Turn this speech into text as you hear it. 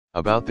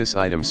About this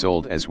item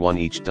sold as one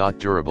each.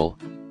 Durable,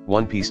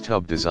 one-piece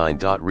tub design.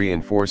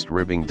 Reinforced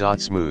ribbing.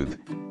 Smooth,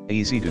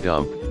 easy to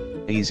dump,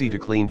 easy to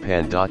clean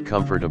pan.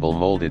 Comfortable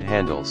molded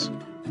handles.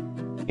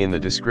 In the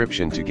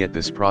description to get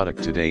this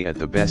product today at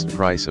the best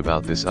price.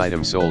 About this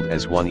item sold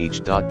as one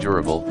each.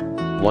 Durable,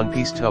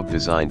 one-piece tub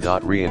design.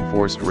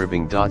 Reinforced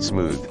ribbing.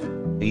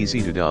 Smooth,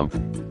 easy to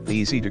dump,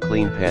 easy to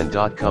clean pan.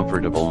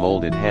 Comfortable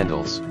molded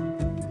handles.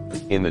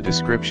 In the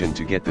description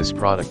to get this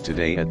product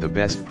today at the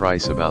best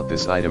price. About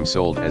this item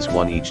sold as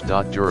one each.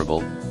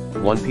 Durable,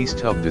 one-piece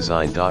tub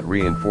design.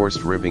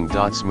 Reinforced ribbing.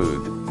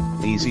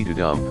 Smooth, easy to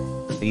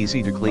dump,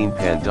 easy to clean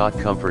pan.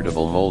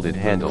 Comfortable molded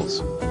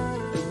handles.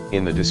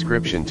 In the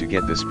description to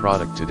get this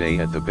product today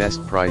at the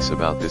best price.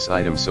 About this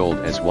item sold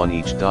as one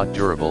each.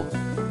 Durable,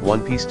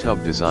 one-piece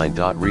tub design.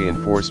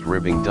 Reinforced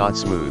ribbing.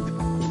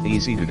 Smooth,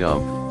 easy to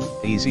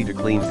dump, easy to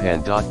clean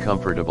pan.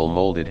 Comfortable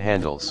molded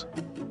handles.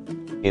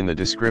 In the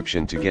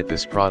description to get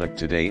this product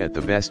today at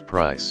the best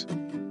price.